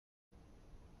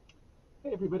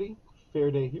Hey everybody,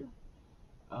 Fair Day here.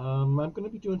 I'm going to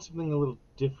be doing something a little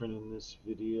different in this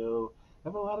video. I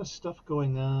have a lot of stuff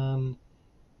going on,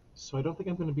 so I don't think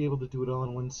I'm going to be able to do it all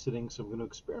in one sitting, so I'm going to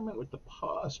experiment with the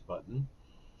pause button.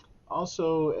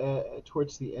 Also,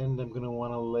 towards the end, I'm going to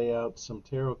want to lay out some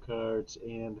tarot cards,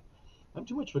 and I'm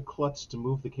too much of a klutz to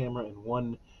move the camera in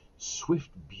one swift,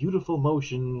 beautiful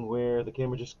motion where the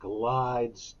camera just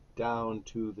glides down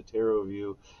to the tarot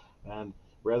view. And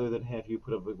rather than have you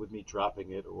put up with me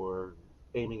dropping it or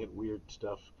aiming at weird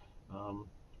stuff, um,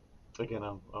 again,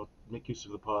 I'll make use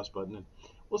of the pause button and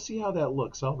we'll see how that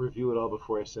looks. I'll review it all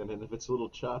before I send it. And if it's a little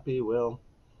choppy, well,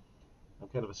 I'm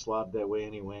kind of a slob that way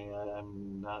anyway.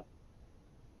 I'm not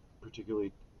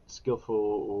particularly skillful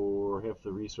or have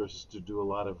the resources to do a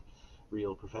lot of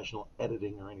real professional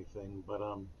editing or anything, but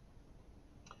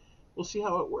we'll see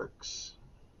how it works.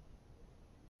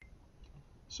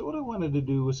 So what I wanted to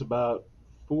do was about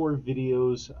 4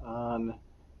 videos on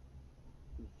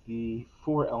the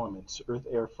 4 elements, earth,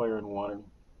 air, fire, and water,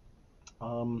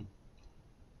 um,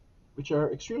 which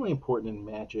are extremely important in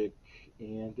magic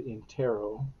and in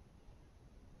tarot.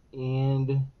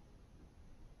 And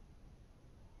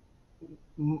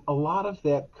a lot of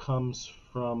that comes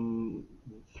from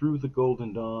through the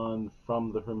Golden Dawn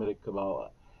from the Hermetic Qabalah.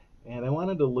 And I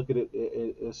wanted to look at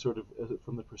it as sort of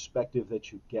from the perspective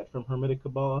that you get from Hermetic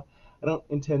Kabbalah. I don't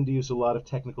intend to use a lot of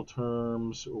technical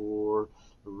terms or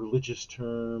religious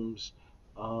terms.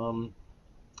 Um,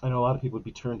 I know a lot of people would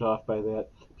be turned off by that.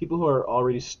 People who are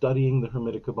already studying the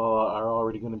Hermetic Kabbalah are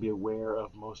already going to be aware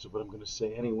of most of what I'm going to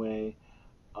say anyway.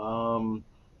 Um,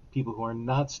 People who are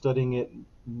not studying it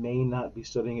may not be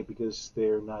studying it because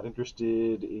they're not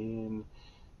interested in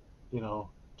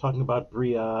talking about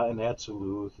Bria and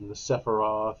Atziluth and the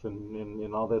Sephiroth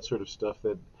and all that sort of stuff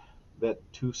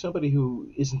that to somebody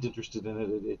who isn't interested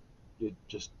in it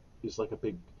just is like a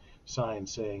big sign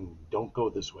saying, don't go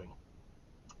this way.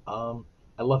 I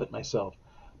love it myself.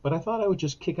 But I thought I would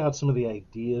just kick out some of the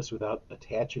ideas without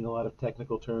attaching a lot of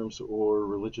technical terms or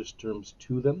religious terms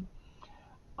to them.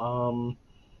 Um,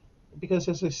 because,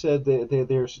 as I said,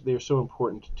 they're so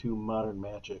important to modern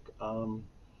magic.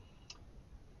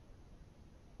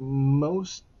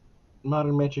 Most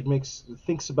modern magic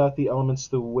thinks about the elements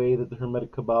the way that the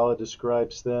Hermetic Kabbalah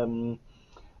describes them,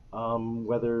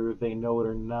 whether they know it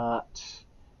or not,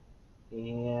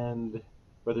 and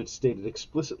whether it's stated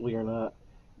explicitly or not.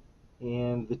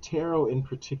 And the tarot, in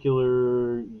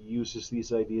particular, uses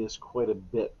these ideas quite a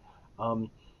bit, um,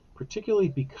 particularly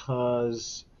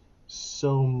because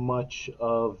so much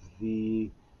of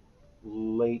the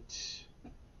late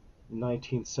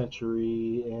 19th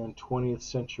century and 20th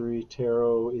century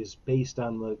tarot is based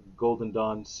on the Golden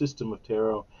Dawn system of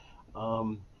tarot.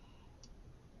 Um,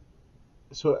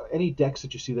 so any decks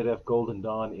that you see that have Golden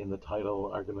Dawn in the title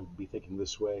are going to be thinking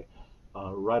this way.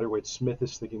 Rider Waite Smith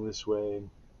is thinking this way.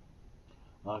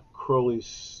 The Crowley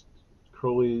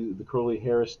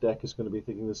Harris deck is going to be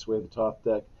thinking this way. The Toth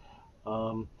deck.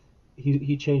 Um,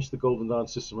 he changed the Golden Dawn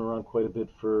system around quite a bit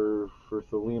for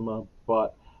Thelema,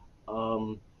 but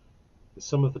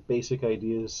some of the basic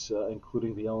ideas,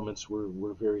 including the elements,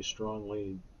 were very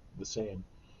strongly the same.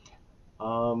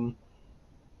 Um,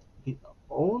 the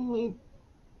only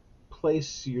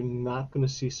place you're not going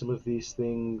to see some of these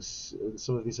things,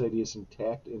 some of these ideas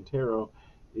intact in tarot,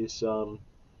 is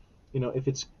if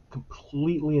it's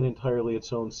completely and entirely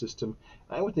its own system.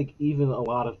 I would think even a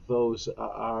lot of those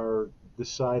are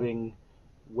deciding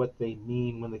what they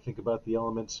mean when they think about the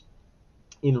elements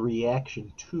in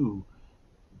reaction to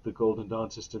the Golden Dawn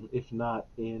system, if not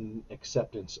in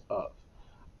acceptance of.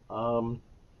 Um,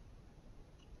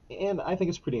 and I think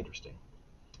it's pretty interesting.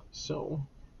 So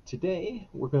today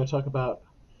we're going to talk about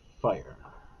fire.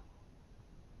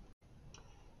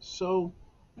 So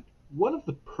one of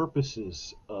the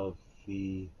purposes of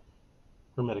the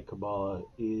Hermetic Kabbalah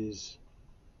is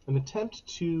an attempt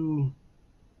to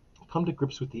come to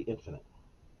grips with the infinite.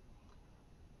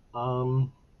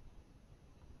 Um,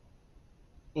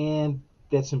 and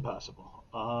that's impossible.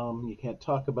 You can't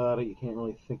talk about it, you can't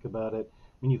really think about it.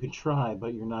 I mean, you can try,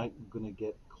 but you're not going to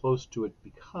get close to it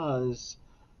because,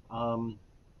 um,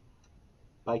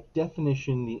 by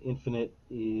definition, the infinite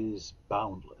is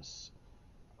boundless.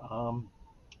 Um,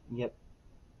 Yet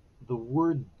the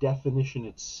word definition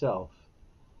itself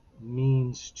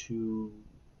means to,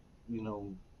 you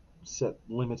know, set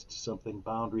limits to something,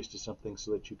 boundaries to something,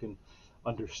 so that you can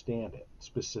understand it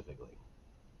specifically.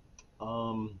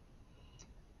 Um,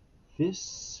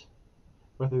 this,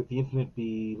 whether the infinite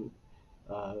be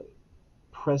uh,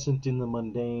 present in the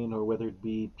mundane or whether it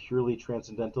be purely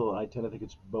transcendental, I tend to think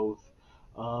it's both.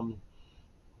 Um,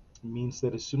 means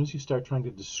that as soon as you start trying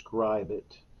to describe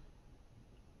it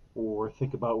or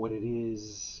think about what it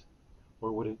is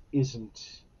or what it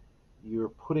isn't, you're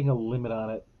putting a limit on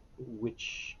it,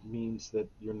 which means that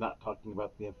you're not talking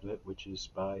about the infinite, which is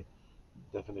by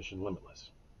definition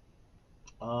limitless.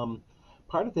 Um,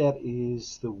 Part of that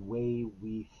is the way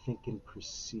we think and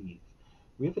perceive.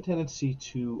 We have a tendency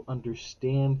to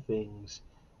understand things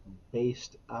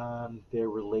based on their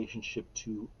relationship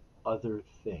to other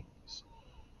things.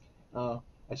 Uh,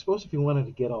 I suppose if you wanted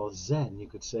to get all Zen, you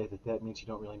could say that that means you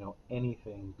don't really know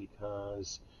anything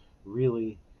because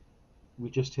really we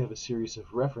just have a series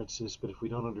of references, but if we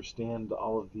don't understand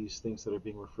all of these things that are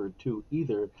being referred to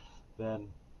either, then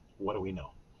what do we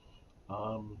know?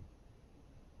 Um,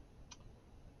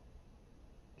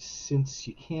 since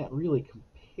you can't really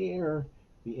compare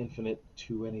the infinite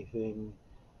to anything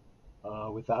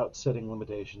without setting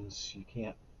limitations, you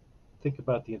can't think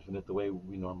about the infinite the way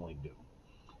we normally do.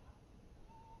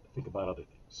 Think about other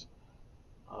things.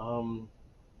 Um,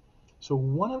 so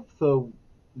one of the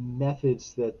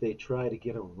methods that they try to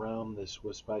get around this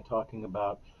was by talking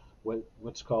about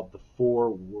what's called the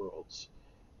four worlds.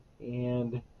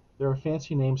 And there are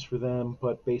fancy names for them,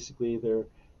 but basically they're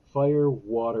fire,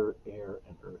 water, air,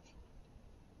 and earth.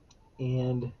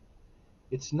 And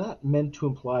it's not meant to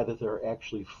imply that there are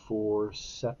actually four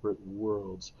separate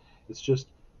worlds. It's just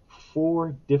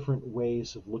four different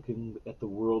ways of looking at the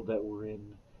world that we're in,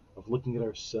 of looking at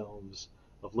ourselves,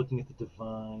 of looking at the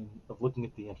divine, of looking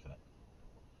at the infinite.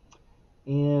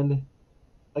 And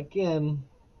again,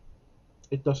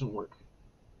 it doesn't work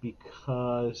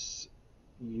because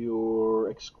you're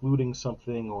excluding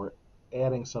something or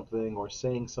adding something or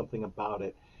saying something about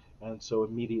it, and so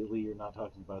immediately you're not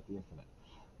talking about the infinite.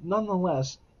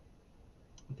 Nonetheless,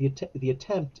 the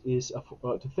attempt is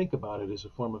to think about it as a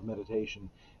form of meditation,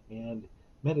 and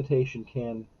meditation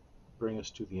can bring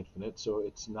us to the infinite, so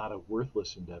it's not a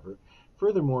worthless endeavor.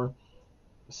 Furthermore,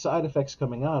 side effects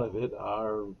coming out of it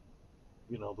are,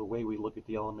 the way we look at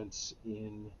the elements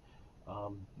in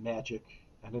magic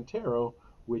and in tarot,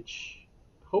 which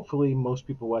hopefully most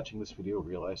people watching this video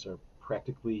realize are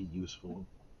practically useful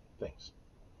things,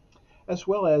 as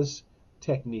well as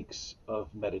techniques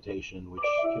of meditation, which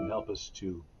can help us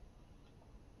to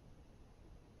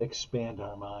expand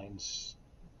our minds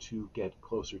to get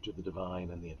closer to the divine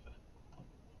and the infinite.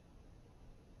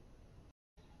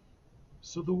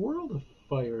 So the world of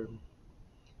fire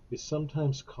is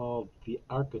sometimes called the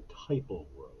archetypal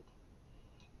world.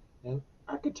 And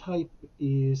archetype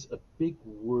is a big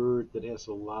word that has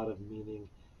a lot of meaning.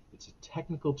 It's a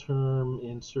technical term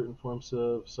in certain forms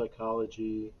of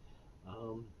psychology.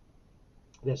 Um,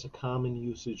 it has a common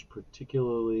usage,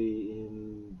 particularly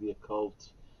in the occult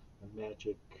and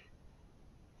magic,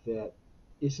 that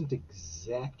isn't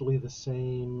exactly the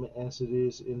same as it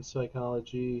is in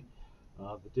psychology.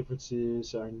 The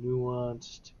differences are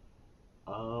nuanced.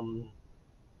 Um,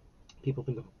 People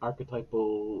think of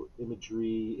archetypal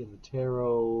imagery in the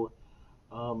tarot.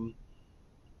 Um,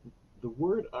 the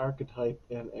word archetype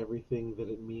and everything that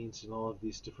it means in all of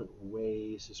these different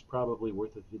ways is probably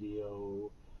worth a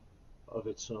video of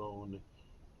its own.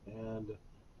 And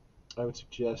I would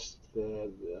suggest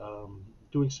that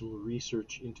doing some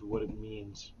research into what it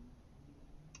means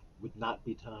would not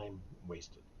be time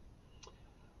wasted.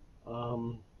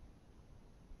 Um,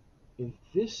 in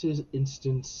this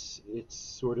instance, it's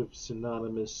sort of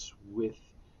synonymous with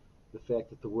the fact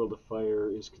that the world of fire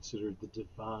is considered the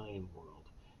divine world,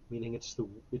 meaning it's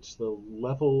the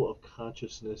level of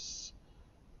consciousness,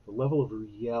 the level of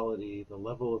reality, the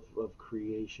level of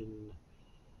creation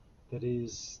that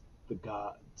is the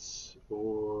gods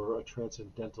or a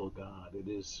transcendental god. It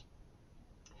is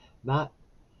not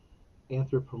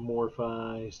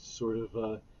anthropomorphized, sort of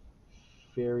a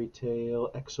fairy tale,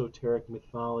 exoteric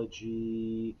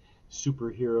mythology,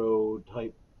 superhero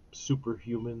type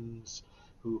superhumans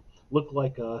who look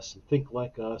like us and think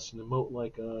like us and emote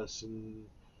like us, and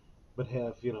but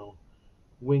have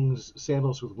wings,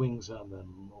 sandals with wings on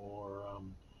them, or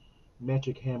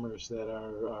magic hammers that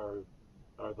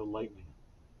are the lightning.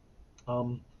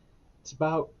 It's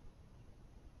about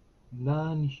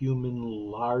non-human,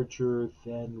 larger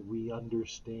than we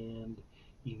understand,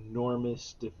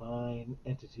 enormous divine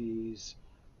entities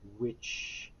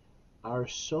which are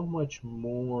so much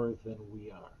more than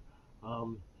we are.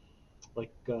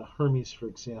 Like Hermes, for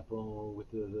example, with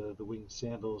the winged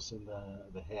sandals and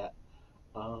the hat.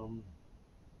 Um,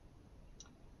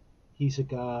 he's a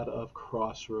god of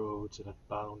crossroads and of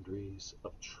boundaries,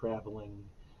 of traveling,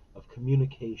 of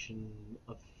communication,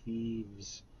 of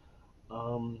thieves.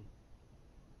 Um,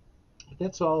 but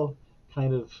that's all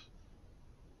kind of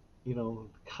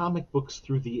comic books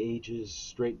through the ages,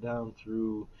 straight down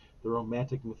through the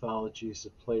romantic mythologies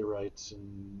of playwrights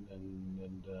and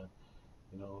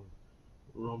you know,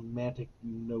 romantic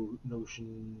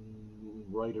notion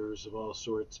writers of all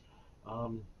sorts.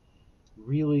 Um,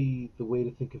 Really, the way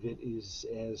to think of it is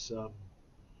as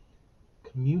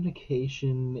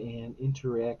communication and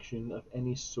interaction of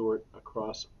any sort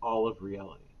across all of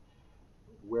reality.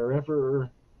 Wherever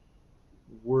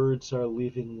words are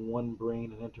leaving one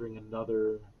brain and entering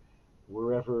another,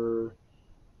 wherever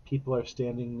people are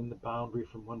standing in the boundary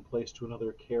from one place to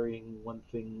another, carrying one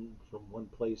thing from one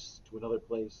place to another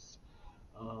place,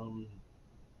 um,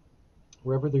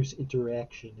 wherever there's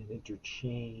interaction and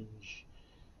interchange,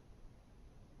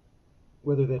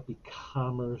 whether that be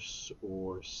commerce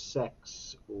or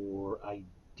sex or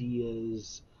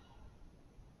ideas,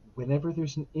 whenever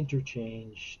there's an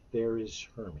interchange, there is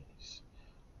Hermes.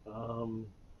 Um,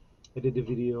 I did a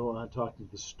video on talking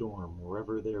to the storm.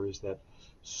 Wherever there is that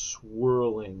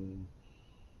swirling,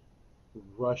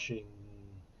 rushing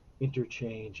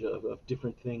interchange of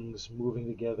different things moving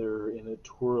together in a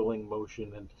twirling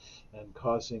motion and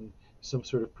causing some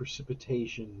sort of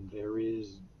precipitation, there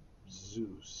is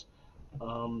Zeus.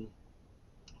 Um,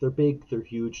 they're big, they're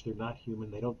huge, they're not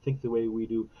human, they don't think the way we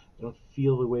do, they don't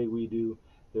feel the way we do.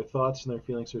 Their thoughts and their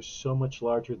feelings are so much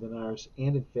larger than ours,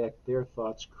 and in fact, their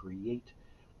thoughts create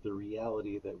the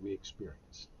reality that we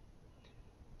experience.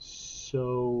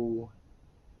 So,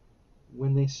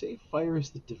 when they say fire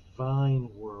is the divine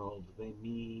world, they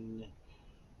mean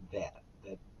that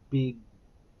big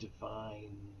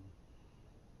divine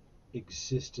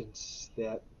existence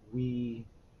that we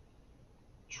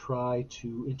try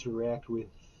to interact with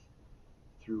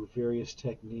through various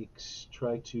techniques,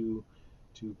 try to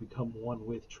become one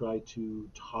with, try to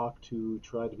talk to,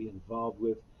 try to be involved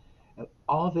with. And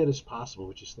all of that is possible,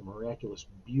 which is the miraculous,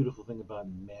 beautiful thing about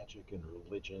magic and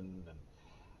religion.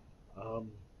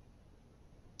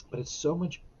 But it's so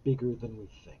much bigger than we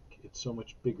think. It's so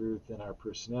much bigger than our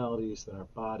personalities, than our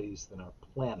bodies, than our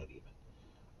planet, even.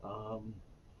 Um,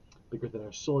 Bigger than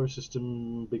our solar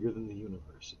system, bigger than the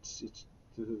universe.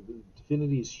 The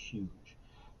divinity is huge.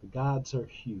 The gods are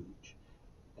huge,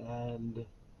 and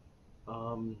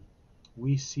um,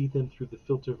 we see them through the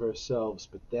filter of ourselves.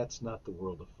 But that's not the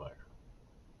world of fire.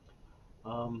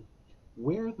 Um,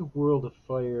 where the world of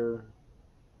fire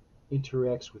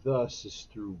interacts with us is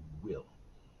through will.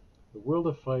 The world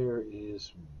of fire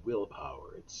is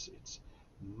willpower. It's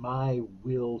my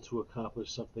will to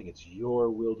accomplish something. It's your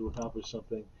will to accomplish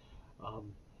something.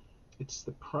 Um, it's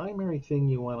the primary thing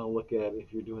you want to look at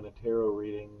if you're doing a tarot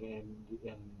reading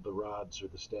and the rods or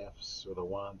the staffs or the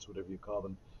wands, whatever you call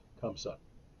them, comes up.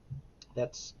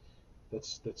 That's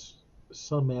that's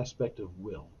some aspect of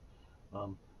will.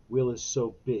 Um, Will is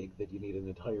so big that you need an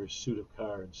entire suit of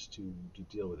cards to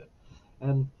deal with it.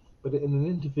 And but in an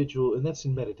individual, and that's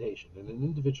in meditation. In an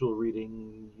individual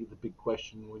reading, the big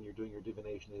question when you're doing your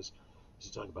divination is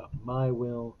it talking about my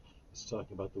will? Is it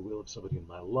talking about the will of somebody in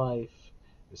my life?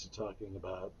 Is it talking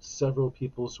about several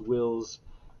people's wills?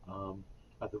 Are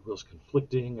the wills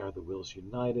conflicting? Are the wills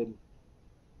united?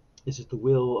 Is it the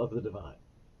will of the divine?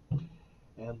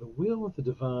 And the will of the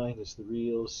divine is the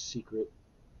real secret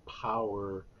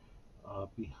power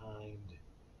behind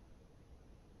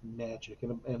magic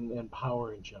and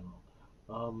power in general.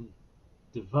 Um,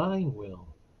 Divine will,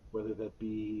 whether that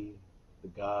be the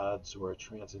gods or a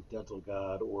transcendental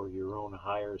god or your own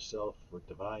higher self or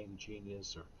divine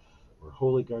genius or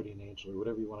holy guardian angel or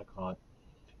whatever you want to call it,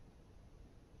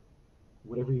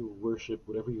 whatever you worship,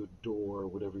 whatever you adore,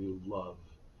 whatever you love,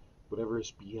 whatever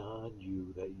is beyond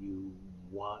you that you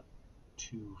want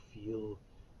to feel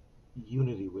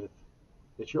unity with,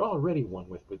 that you're already one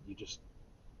with, but you just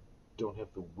don't have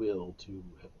the will to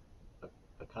have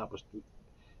accomplished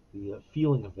the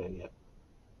feeling of that yet.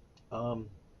 Um,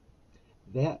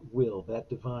 that will, that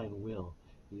divine will,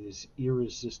 is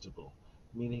irresistible,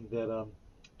 meaning that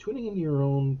tuning into your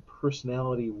own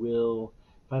personality will,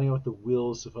 finding out what the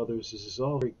wills of others is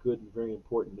all very good and very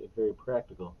important and very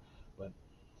practical. But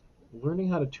learning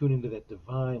how to tune into that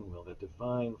divine will, that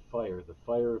divine fire, the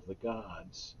fire of the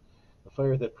gods, the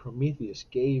fire that Prometheus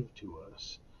gave to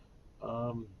us,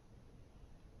 um,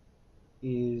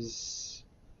 is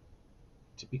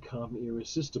to become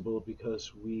irresistible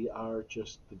because we are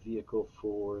just the vehicle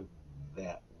for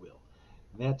that will.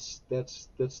 And that's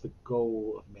the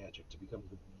goal of magic, to become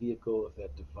the vehicle of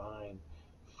that divine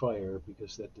fire,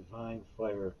 because that divine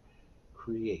fire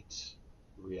creates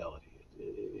reality.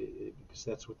 Because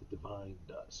that's what the divine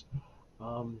does.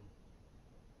 Um,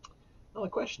 Now the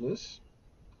question is,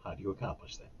 how do you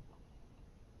accomplish that?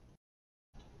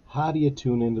 How do you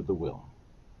tune into the will?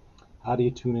 How do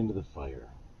you tune into the fire?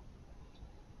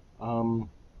 Um,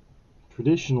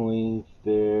 Traditionally,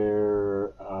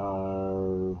 there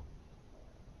are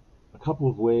a couple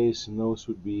of ways, and those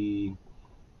would be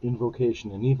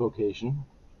invocation and evocation.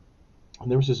 And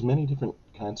there's as many different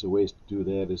kinds of ways to do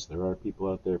that as there are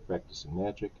people out there practicing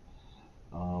magic.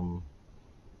 Um,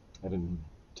 I didn't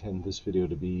intend this video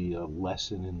to be a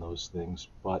lesson in those things,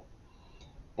 but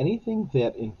anything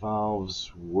that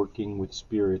involves working with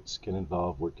spirits can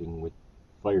involve working with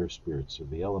fire spirits or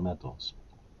the elementals.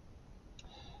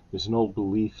 There's an old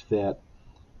belief that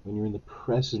when you're in the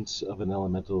presence of an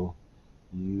elemental,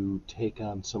 you take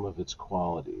on some of its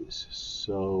qualities.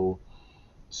 So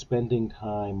spending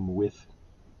time with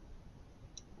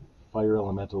fire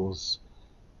elementals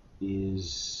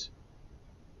is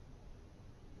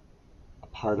a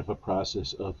part of a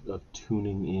process of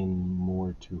tuning in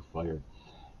more to fire.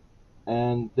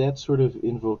 And that sort of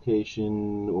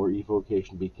invocation or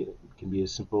evocation can be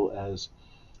as simple as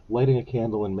lighting a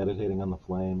candle and meditating on the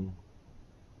flame.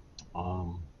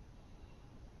 Um,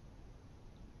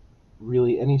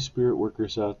 Really, any spirit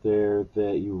workers out there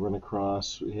that you run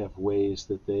across have ways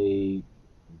that they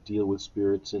deal with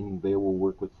spirits, and they will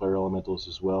work with fire elementals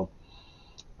as well.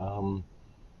 Um,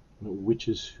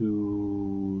 Witches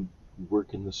who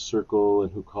work in the circle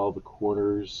and who call the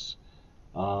corners.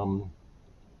 Um,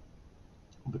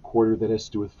 the quarter that has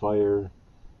to do with fire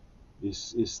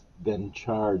is then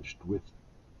charged with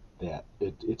that.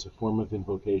 It's a form of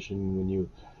invocation when you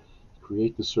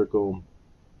create the circle,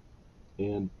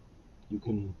 and you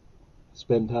can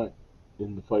spend time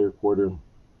in the fire quarter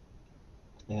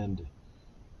and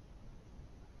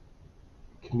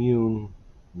commune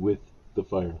with the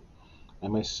fire. I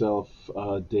myself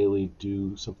daily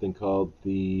do something called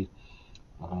the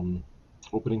um,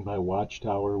 opening by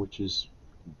watchtower, which is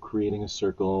creating a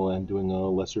circle and doing a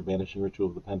lesser banishing ritual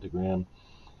of the pentagram,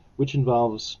 which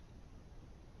involves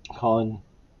calling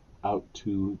out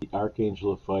to the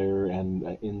archangel of fire,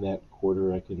 and in that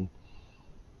quarter I can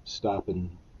stop and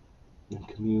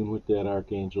commune with that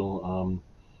archangel.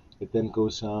 It then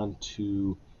goes on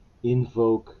to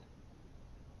invoke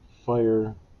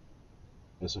fire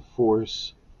as a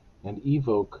force and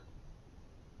evoke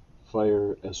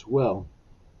fire as well.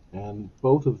 And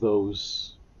both of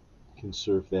those can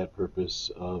serve that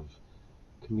purpose of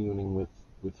communing with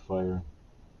fire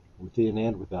within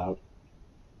and without.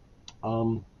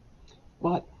 Um,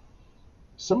 but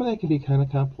some of that can be kind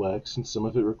of complex, and some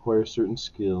of it requires certain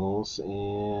skills.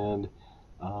 And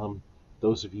um,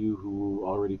 those of you who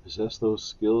already possess those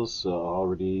skills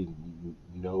already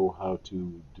know how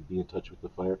to be in touch with the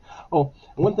fire. Oh,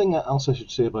 and one thing else I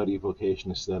should say about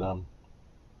evocation is that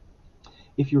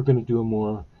if you're going to do a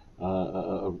more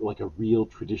like a real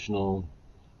traditional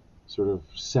sort of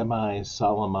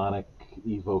semi-Solomonic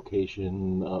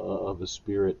evocation of a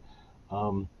spirit,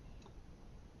 um,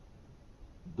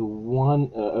 the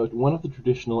one of the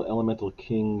traditional elemental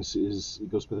kings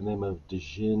goes by the name of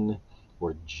Djinn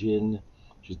or Jin,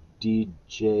 which is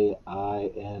Djinn,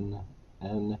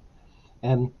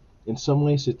 and in some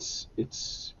ways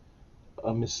it's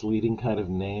a misleading kind of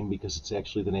name because it's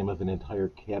actually the name of an entire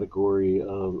category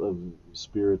of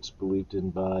spirits believed in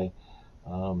by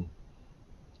um,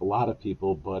 a lot of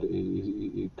people, but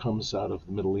it comes out of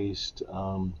the Middle East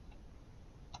and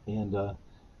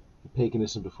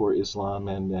paganism before Islam,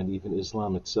 and even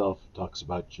Islam itself talks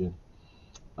about jinn.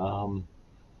 Um,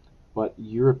 but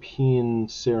European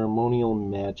ceremonial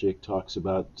magic talks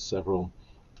about several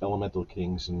elemental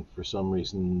kings, and for some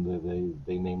reason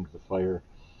they named the fire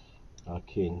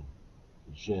king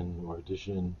Jin or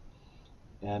Djinn.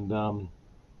 And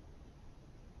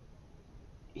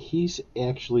he's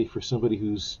actually, for somebody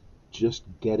who's just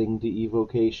getting to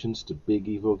evocations, to big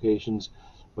evocations,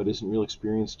 but isn't real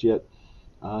experienced yet,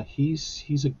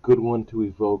 he's a good one to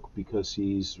evoke because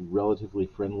he's relatively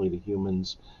friendly to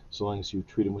humans, so long as you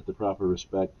treat him with the proper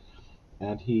respect.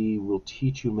 And he will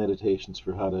teach you meditations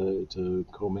for how to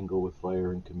commingle with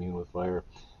fire and commune with fire,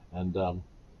 and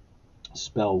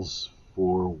spells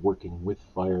for working with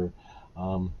fire.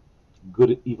 Um,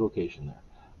 Good evocation there.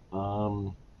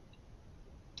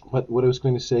 But what I was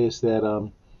going to say is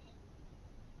that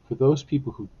for those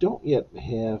people who don't yet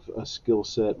have a skill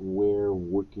set where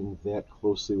working that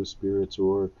closely with spirits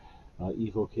or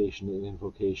evocation and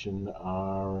invocation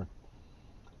are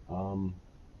um,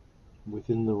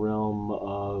 within the realm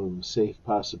of safe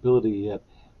possibility, yet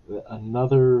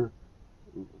another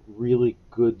really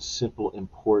good, simple,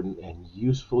 important, and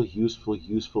useful,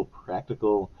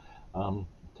 practical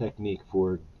technique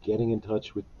for getting in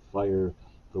touch with fire,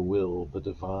 the will, the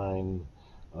divine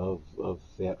of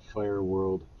that fire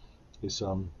world is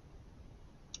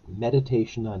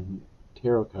meditation on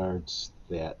tarot cards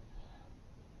that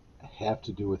have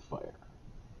to do with fire.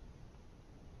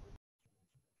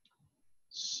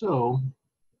 So,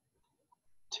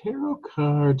 tarot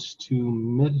cards to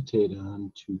meditate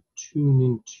on, to tune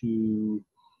into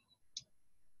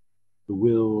the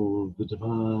will, the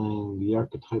divine, the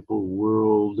archetypal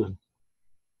world.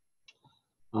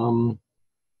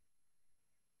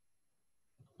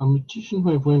 A magician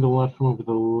who I've learned a lot from over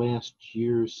the last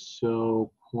year or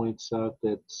so points out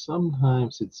that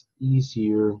sometimes it's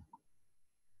easier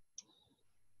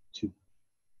to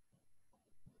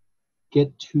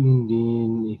get tuned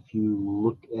in if you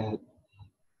look at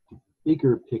the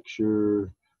bigger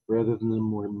picture rather than the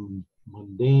more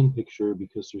mundane picture,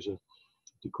 because there's a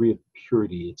degree of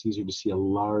purity. It's easier to see a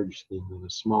large thing than a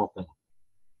small thing.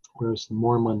 Whereas the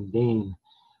more mundane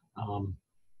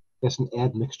has an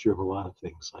admixture of a lot of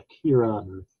things. Like here on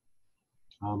Earth,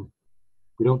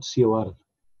 we don't see a lot of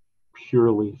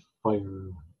purely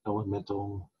fire,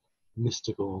 elemental,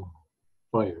 mystical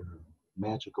fire,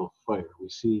 magical fire. We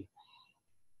see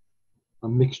a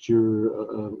mixture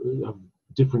of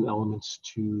different elements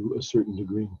to a certain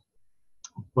degree.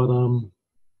 But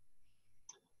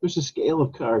there's a scale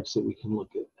of cards that we can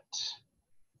look at.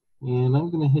 And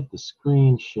I'm going to hit the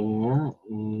screen share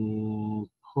and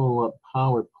pull up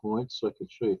PowerPoint so I can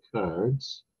show you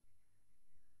cards.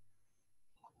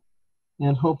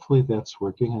 And hopefully that's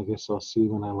working. I guess I'll see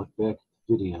when I look back at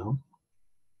the video.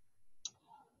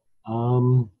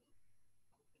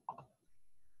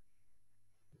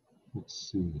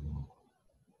 Let's see.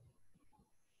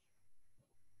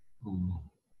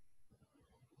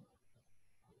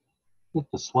 Hit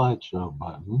the slideshow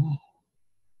button.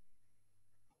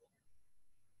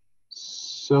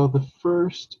 So the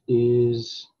first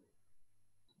is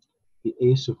the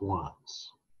Ace of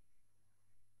Wands.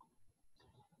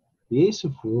 The Ace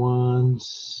of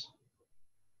Wands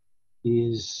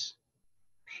is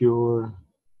pure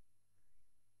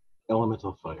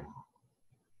elemental fire.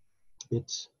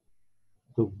 It's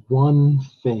the one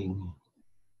thing,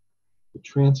 the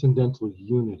transcendental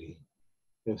unity,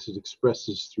 as it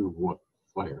expresses through what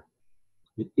fire.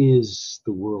 It is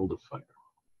the world of fire.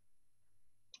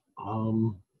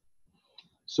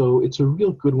 So it's a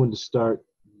real good one to start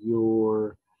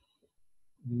your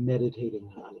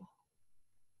meditating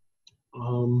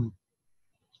on.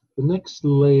 The next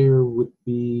layer would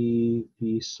be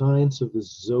the signs of the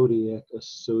zodiac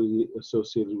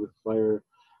associated with fire.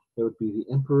 That would be the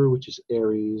Emperor, which is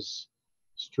Aries,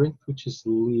 Strength, which is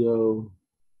Leo,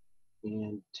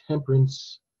 and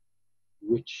Temperance,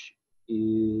 which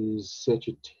is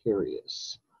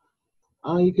Sagittarius.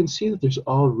 You can see that there's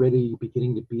already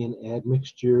beginning to be an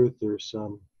admixture. There's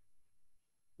some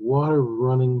water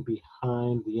running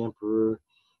behind the Emperor.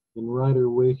 In Rider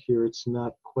Waite here, it's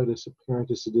not quite as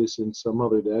apparent as it is in some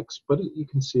other decks, but you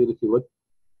can see it if you look.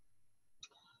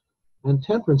 And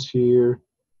Temperance here,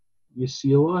 you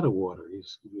see a lot of water.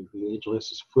 The angel has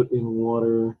his foot in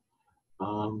water.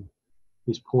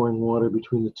 He's pouring water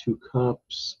between the two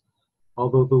cups,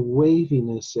 although the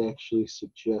waviness actually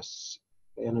suggests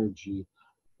energy.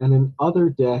 And in other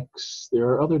decks, there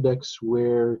are other decks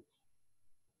where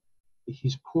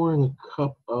he's pouring a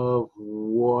cup of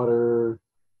water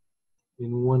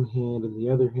in one hand, and the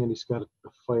other hand he's got a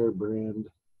firebrand.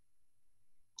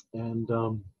 And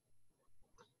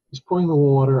he's pouring the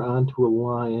water onto a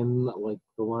lion, like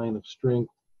the Lion of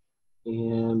Strength,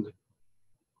 and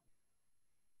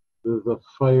the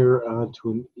fire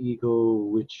onto an eagle,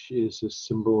 which is a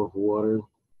symbol of water.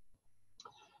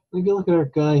 If you look at our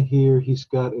guy here, he's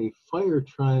got a fire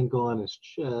triangle on his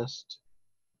chest,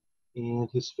 and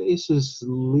his face is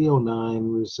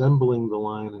leonine, resembling the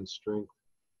Lion in Strength.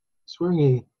 He's wearing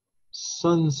a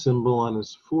sun symbol on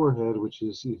his forehead, which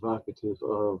is evocative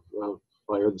of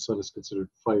fire. The sun is considered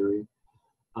fiery.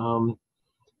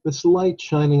 This light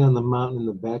shining on the mountain in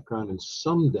the background in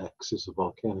some decks is a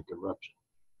volcanic eruption.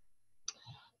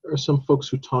 There are some folks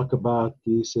who talk about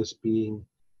these as being,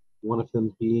 one of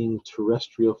them being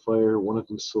terrestrial fire, one of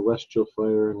them celestial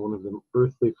fire, and one of them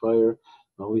earthly fire.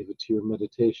 I'll leave it to your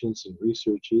meditations and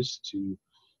researches to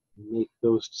make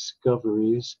those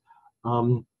discoveries.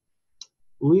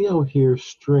 Leo here,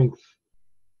 Strength,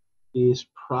 is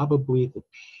probably the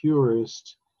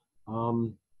purest.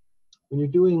 When you're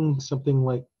doing something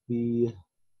like the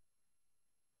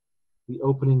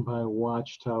opening by a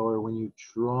watchtower, when you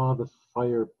draw the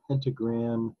fire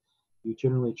pentagram, you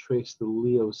generally trace the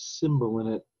Leo symbol in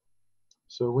it.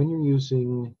 So when you're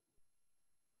using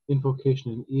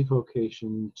invocation and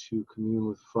evocation to commune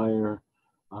with fire,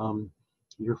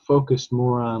 you're focused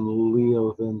more on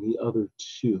Leo than the other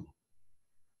two.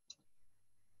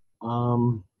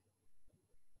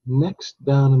 Next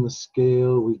down in the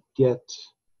scale, we get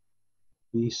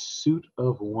the suit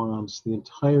of wands, the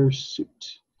entire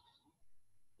suit.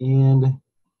 And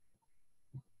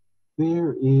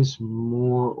there is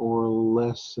more or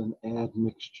less an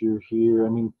admixture here. I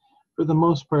mean, for the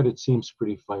most part, it seems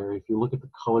pretty fiery. If you look at the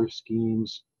color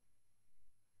schemes,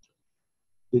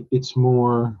 it's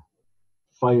more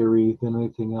fiery than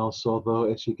anything else, although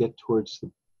as you get towards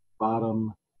the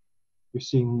bottom, you're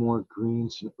seeing more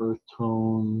greens and earth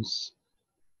tones,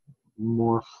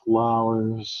 more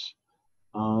flowers.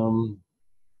 Um,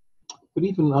 but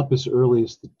even up as early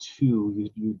as the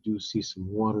 2, you do see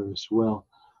some water as well.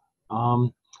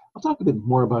 I'll talk a bit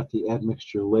more about the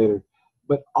admixture later,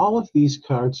 but all of these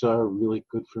cards are really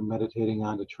good for meditating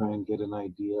on to try and get an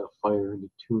idea of fire and to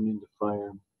tune into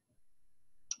fire.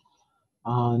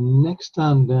 Next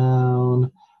on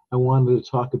down, I wanted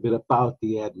to talk a bit about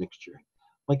the admixture.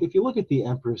 Like if you look at the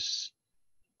Empress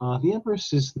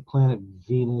is the planet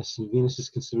Venus, and Venus is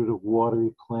considered a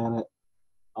watery planet.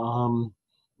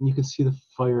 You can see the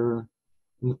fire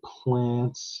in the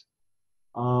plants.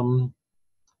 On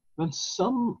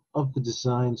some of the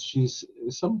designs,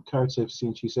 some cards I've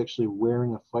seen, she's actually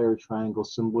wearing a fire triangle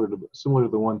similar to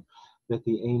the one that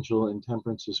the angel in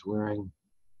Temperance is wearing.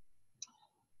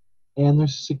 And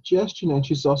there's a suggestion, and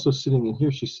she's also sitting in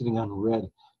here. She's sitting on red,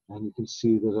 and you can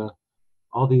see that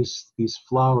all these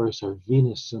flowers are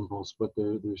Venus symbols, but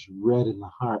there's red in the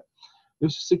heart.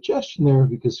 There's a suggestion there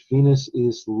because Venus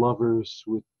is lovers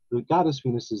with the goddess.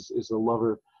 Venus is a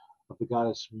lover of the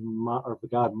goddess or the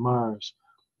god Mars,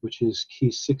 which is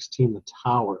key 16, the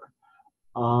Tower.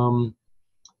 And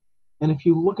if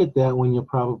you look at that one, you'll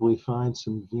probably find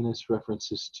some Venus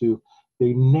references too.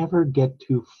 They never get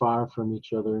too far from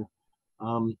each other.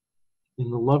 In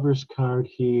the Lover's card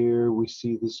here, we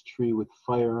see this tree with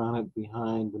fire on it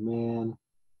behind the man.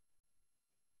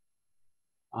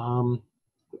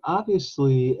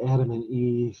 Obviously, Adam and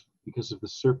Eve, because of the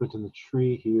serpent in the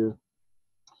tree here.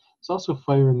 It's also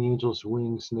fire in the angel's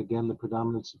wings, and again, the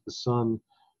predominance of the sun,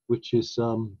 which is,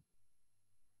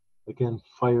 again,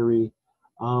 fiery.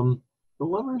 The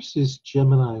Lovers is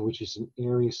Gemini, which is an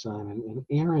airy sign, and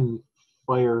air and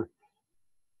fire.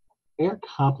 Air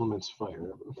complements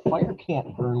fire. Fire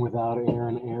can't burn without air,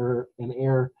 and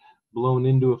air blown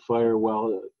into a fire,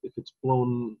 while if it's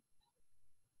blown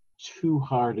too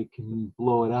hard, it can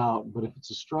blow it out. But if it's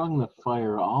a strong enough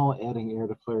fire, all adding air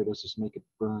to fire does is make it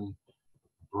burn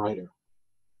brighter.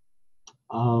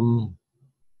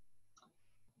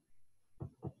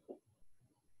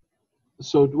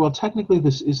 So, well, technically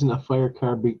this isn't a fire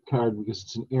card because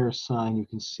it's an air sign. You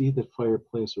can see that fire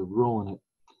plays a role in it.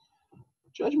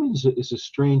 Judgment is a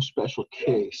strange special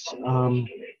case.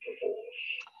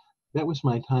 That was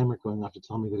my timer going off to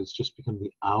tell me that it's just become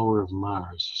the hour of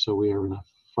Mars. So we are in a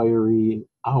fiery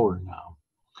hour now.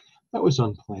 That was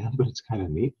unplanned, but it's kind of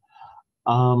neat.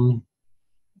 And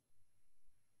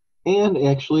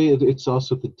actually, it's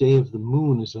also the day of the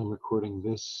moon as I'm recording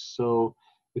this. So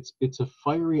it's a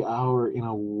fiery hour on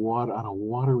a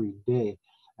watery day.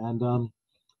 And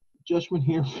Judgment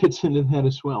here fits into that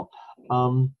as well.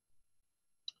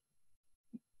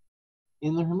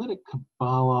 In the Hermetic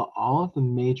Qabalah, all of the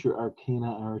major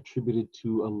arcana are attributed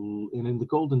to and in the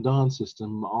Golden Dawn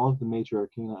system, all of the major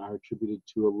arcana are attributed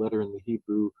to a letter in the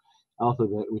Hebrew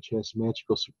alphabet, which has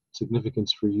magical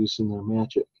significance for use in their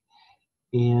magic.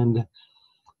 And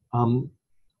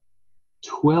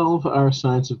 12 are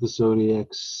signs of the zodiac,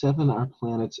 7 are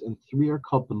planets, and 3 are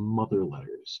called the mother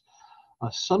letters.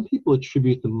 Some people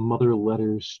attribute the mother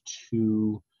letters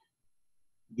to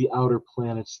the outer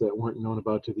planets that weren't known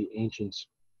about to the ancients.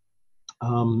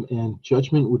 And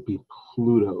Judgment would be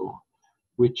Pluto,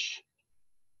 which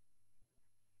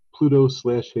Pluto /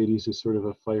 Hades is sort of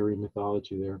a fiery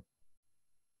mythology there.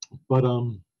 But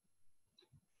the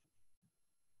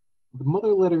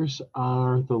mother letters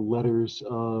are the letters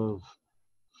of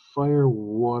fire,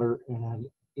 water, and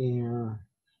air,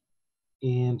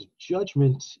 and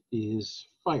Judgment is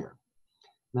fire.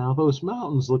 Now, those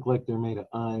mountains look like they're made of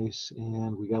ice,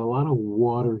 and we got a lot of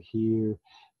water here.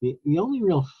 The only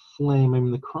real flame, I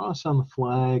mean, the cross on the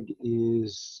flag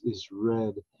is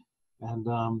red,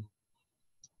 and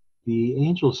the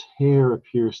angel's hair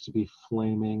appears to be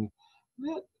flaming.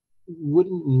 That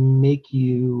wouldn't make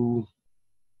you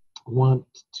want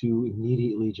to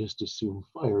immediately just assume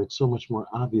fire. It's so much more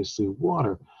obviously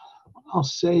water. What I'll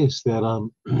say is that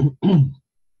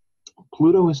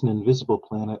Pluto is an invisible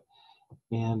planet,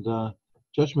 and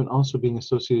Judgment also being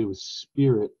associated with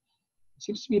spirit, it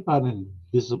seems to be about an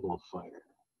invisible fire.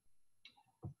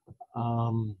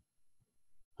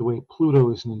 the way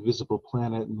Pluto is an invisible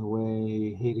planet, and the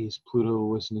way Hades, Pluto,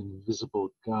 was an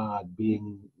invisible god,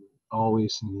 being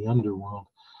always in the underworld.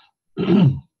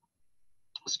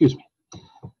 Excuse me.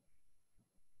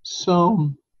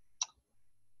 So,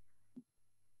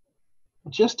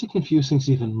 just to confuse things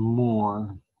even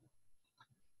more,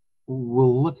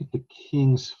 we'll look at the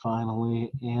kings finally,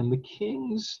 and the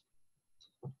kings,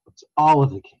 it's all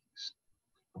of the kings.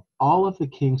 All of the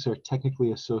kings are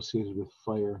technically associated with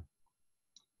fire,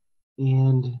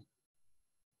 and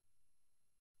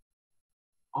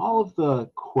all of the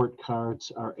court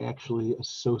cards are actually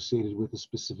associated with the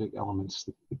specific elements.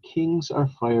 The kings are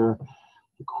fire,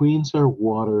 the queens are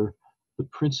water, the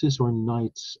princes or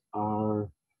knights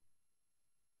are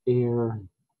air,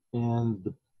 and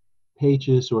the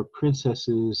pages or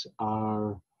princesses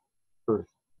are earth.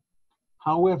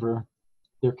 However,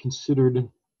 they're considered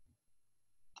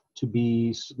to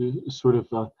be sort of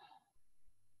the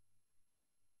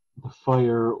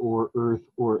fire or earth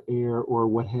or air or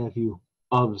what have you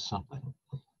of something.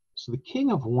 So the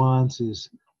King of Wands is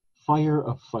fire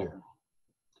of fire.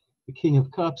 The King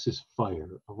of Cups is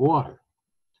fire of water.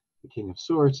 The King of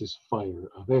Swords is fire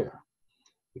of air.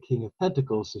 The King of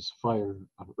Pentacles is fire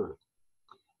of earth.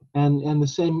 And the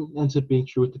same ends up being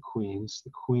true with the queens.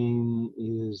 The queen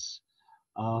is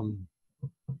the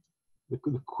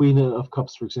Queen of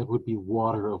Cups, for example, would be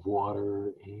water of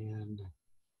water, and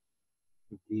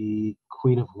the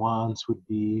Queen of Wands would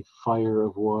be fire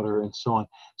of water, and so on.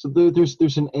 So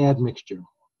there's an admixture.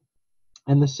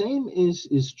 And the same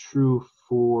is true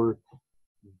for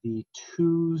the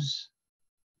twos,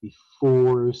 the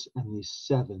fours, and the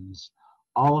sevens,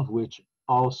 all of which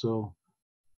also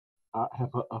have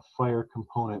a fire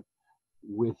component,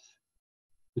 with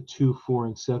the 2, 4,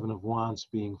 and 7 of Wands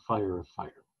being fire of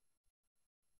fire.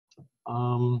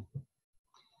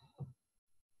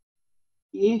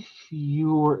 If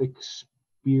you're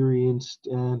experienced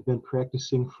and been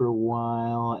practicing for a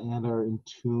while and are in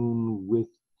tune with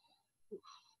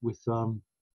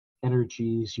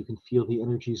energies, you can feel the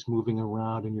energies moving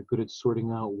around, and you're good at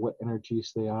sorting out what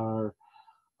energies they are.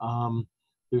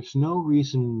 There's no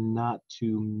reason not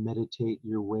to meditate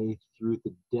your way through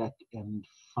the deck and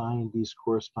find these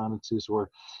correspondences, or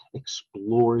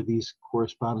explore these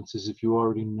correspondences if you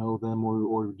already know them,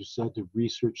 or decide to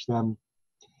research them.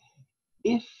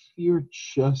 If you're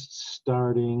just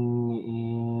starting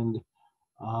and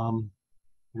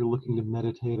you're looking to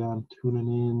meditate on tuning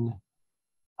in,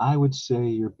 I would say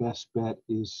your best bet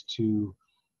is to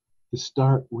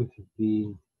start with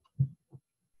the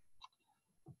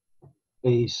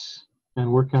ace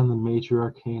and work on the major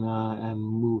arcana and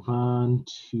move on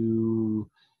to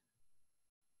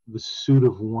the suit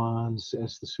of wands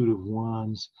as the suit of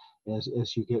wands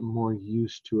as you get more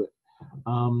used to it.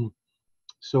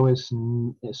 So as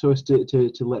to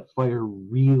let fire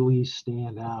really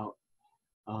stand out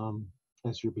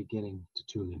as you're beginning to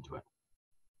tune into it.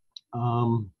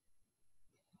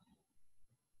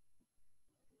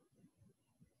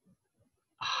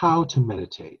 How to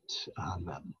meditate on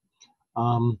them.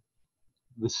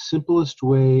 The simplest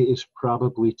way is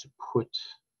probably to put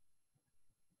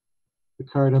the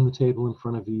card on the table in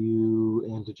front of you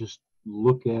and to just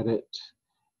look at it,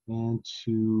 and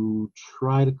to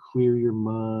try to clear your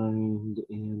mind,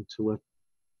 and to let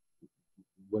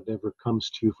whatever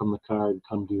comes to you from the card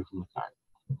come to you from the card.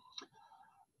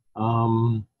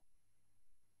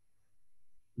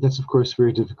 That's of course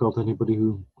very difficult. Anybody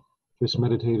who has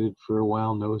meditated for a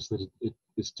while knows that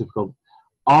it's difficult.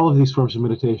 All of these forms of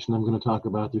meditation I'm going to talk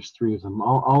about, there's 3 of them.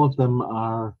 All of them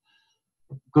are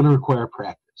going to require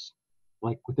practice.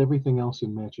 Like with everything else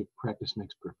in magic, practice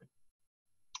makes perfect.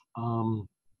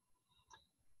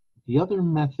 The other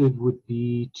method would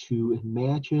be to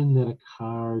imagine that a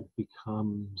card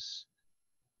becomes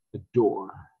a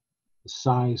door, the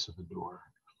size of a door.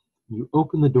 You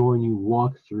open the door and you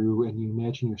walk through, and you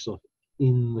imagine yourself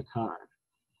in the card.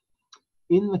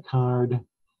 In the card,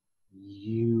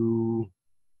 you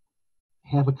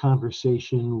have a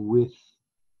conversation with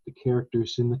the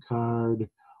characters in the card,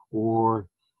 or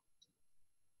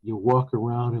you walk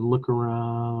around and look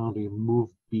around, or you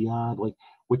move beyond. Like,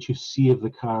 what you see of the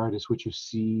card is what you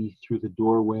see through the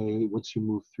doorway. Once you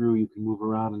move through, you can move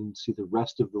around and see the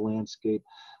rest of the landscape.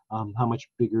 How much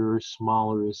bigger or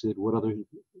smaller is it? What other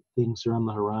things are on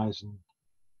the horizon?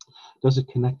 Does it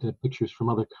connect to pictures from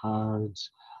other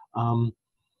cards?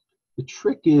 The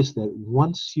trick is that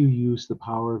once you use the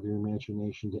power of your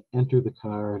imagination to enter the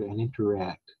card and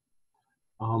interact,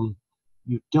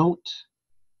 you don't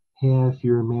have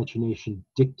your imagination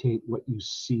dictate what you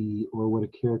see or what a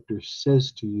character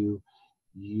says to you.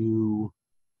 You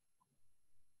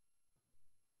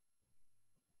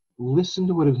listen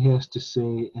to what it has to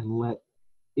say and let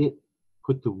it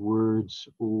put the words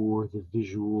or the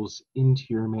visuals into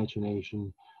your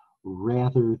imagination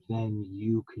rather than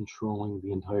you controlling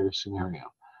the entire scenario.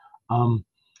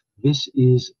 This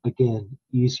is, again,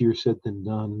 easier said than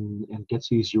done and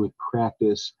gets easier with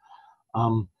practice.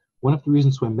 One of the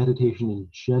reasons why meditation in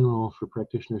general for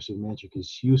practitioners of magic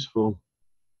is useful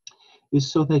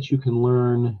is so that you can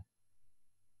learn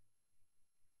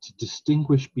to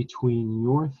distinguish between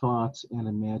your thoughts and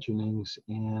imaginings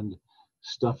and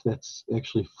stuff that's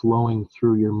actually flowing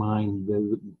through your mind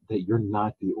that you're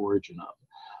not the origin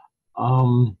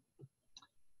of.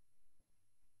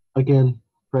 Again,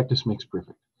 practice makes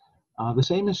perfect. The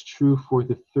same is true for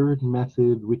the third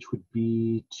method, which would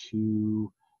be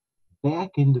to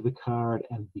back into the card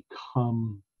and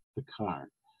become the card.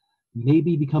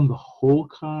 Maybe become the whole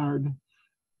card,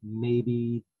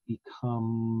 maybe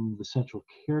become the central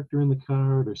character in the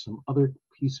card or some other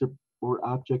piece of, or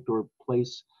object or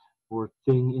place or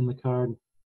thing in the card.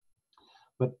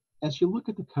 But as you look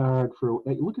at the card for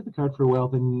a while,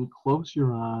 then close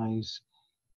your eyes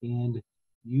and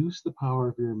use the power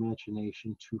of your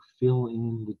imagination to fill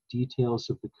in the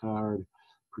details of the card,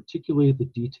 particularly the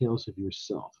details of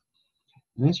yourself.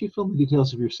 And as you fill the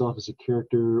details of yourself as a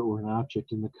character or an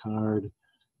object in the card,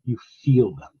 you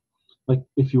feel them. Like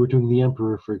if you were doing the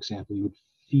Emperor, for example, you would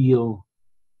feel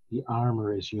the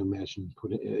armor as you imagined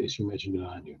it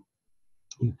on you.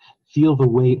 You feel the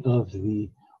weight of the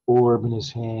orb in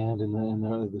his hand and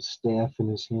the staff in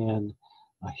his hand.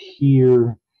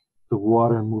 Hear the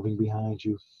water moving behind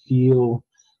you. Feel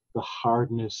the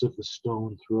hardness of the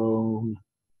stone throne.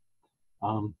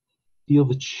 Feel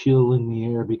the chill in the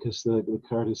air because the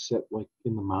card is set like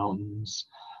in the mountains.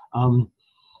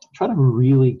 Try to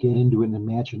really get into it and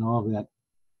imagine all of that.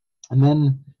 And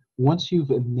then once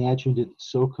you've imagined it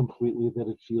so completely that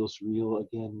it feels real,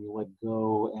 again, you let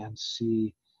go and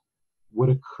see what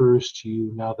occurs to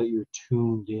you now that you're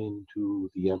tuned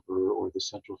into the Emperor or the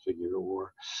central figure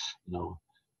or, the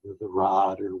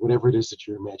rod or whatever it is that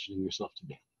you're imagining yourself to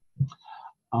be.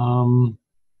 And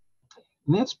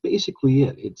that's basically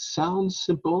it. It sounds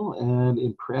simple, and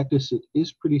in practice it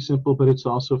is pretty simple, but it's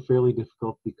also fairly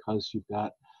difficult because you've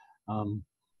got,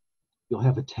 you'll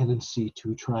have a tendency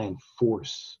to try and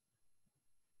force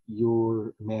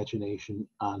your imagination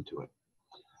onto it.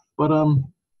 But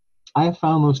I have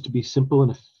found those to be simple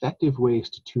and effective ways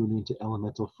to tune into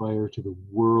elemental fire, to the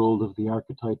world of the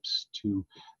archetypes, to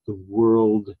the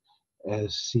world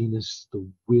as seen as the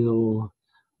will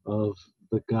of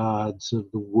the gods, of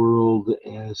the world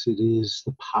as it is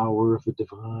the power of the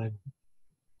divine.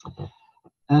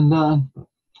 And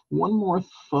one more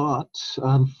thought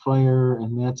on fire,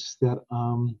 and that's that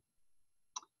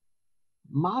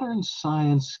modern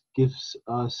science gives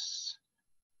us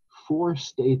 4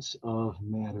 states of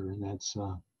matter, and that's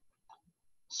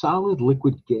solid,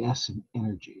 liquid, gas, and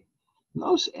energy. And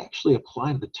those actually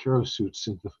apply to the tarot suits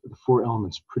and the 4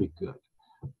 elements pretty good.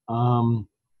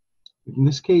 In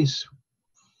this case,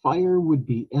 fire would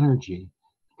be energy.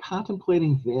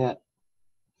 Contemplating that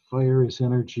fire is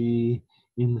energy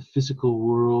in the physical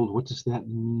world, what does that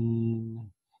mean?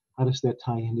 How does that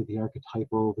tie into the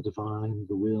archetypal, the divine,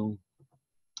 the will?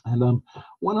 And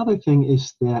one other thing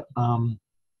is that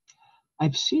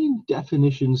I've seen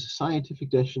definitions, scientific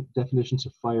definitions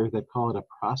of fire that call it a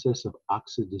process of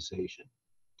oxidization.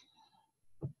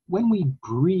 When we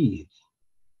breathe,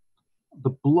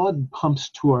 the blood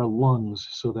pumps to our lungs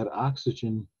so that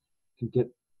oxygen can get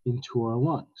into our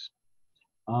lungs.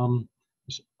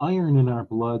 There's iron in our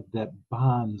blood that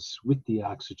bonds with the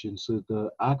oxygen, so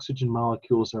the oxygen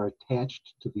molecules are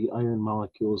attached to the iron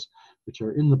molecules which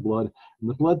are in the blood, and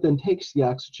the blood then takes the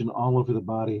oxygen all over the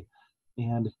body,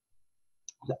 and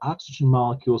the oxygen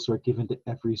molecules are given to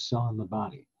every cell in the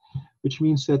body, which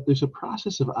means that there's a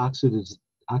process of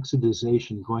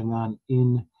oxidization going on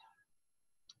in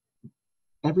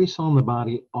every cell in the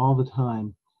body all the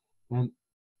time. And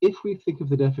if we think of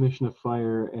the definition of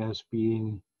fire as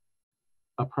being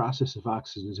a process of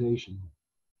oxidization,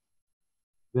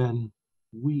 then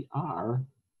we are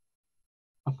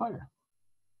a fire.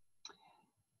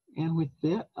 And with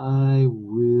that, I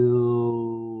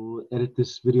will edit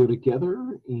this video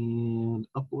together and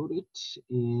upload it,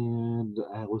 and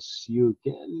I will see you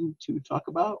again to talk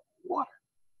about water.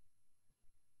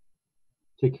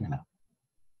 Take care now.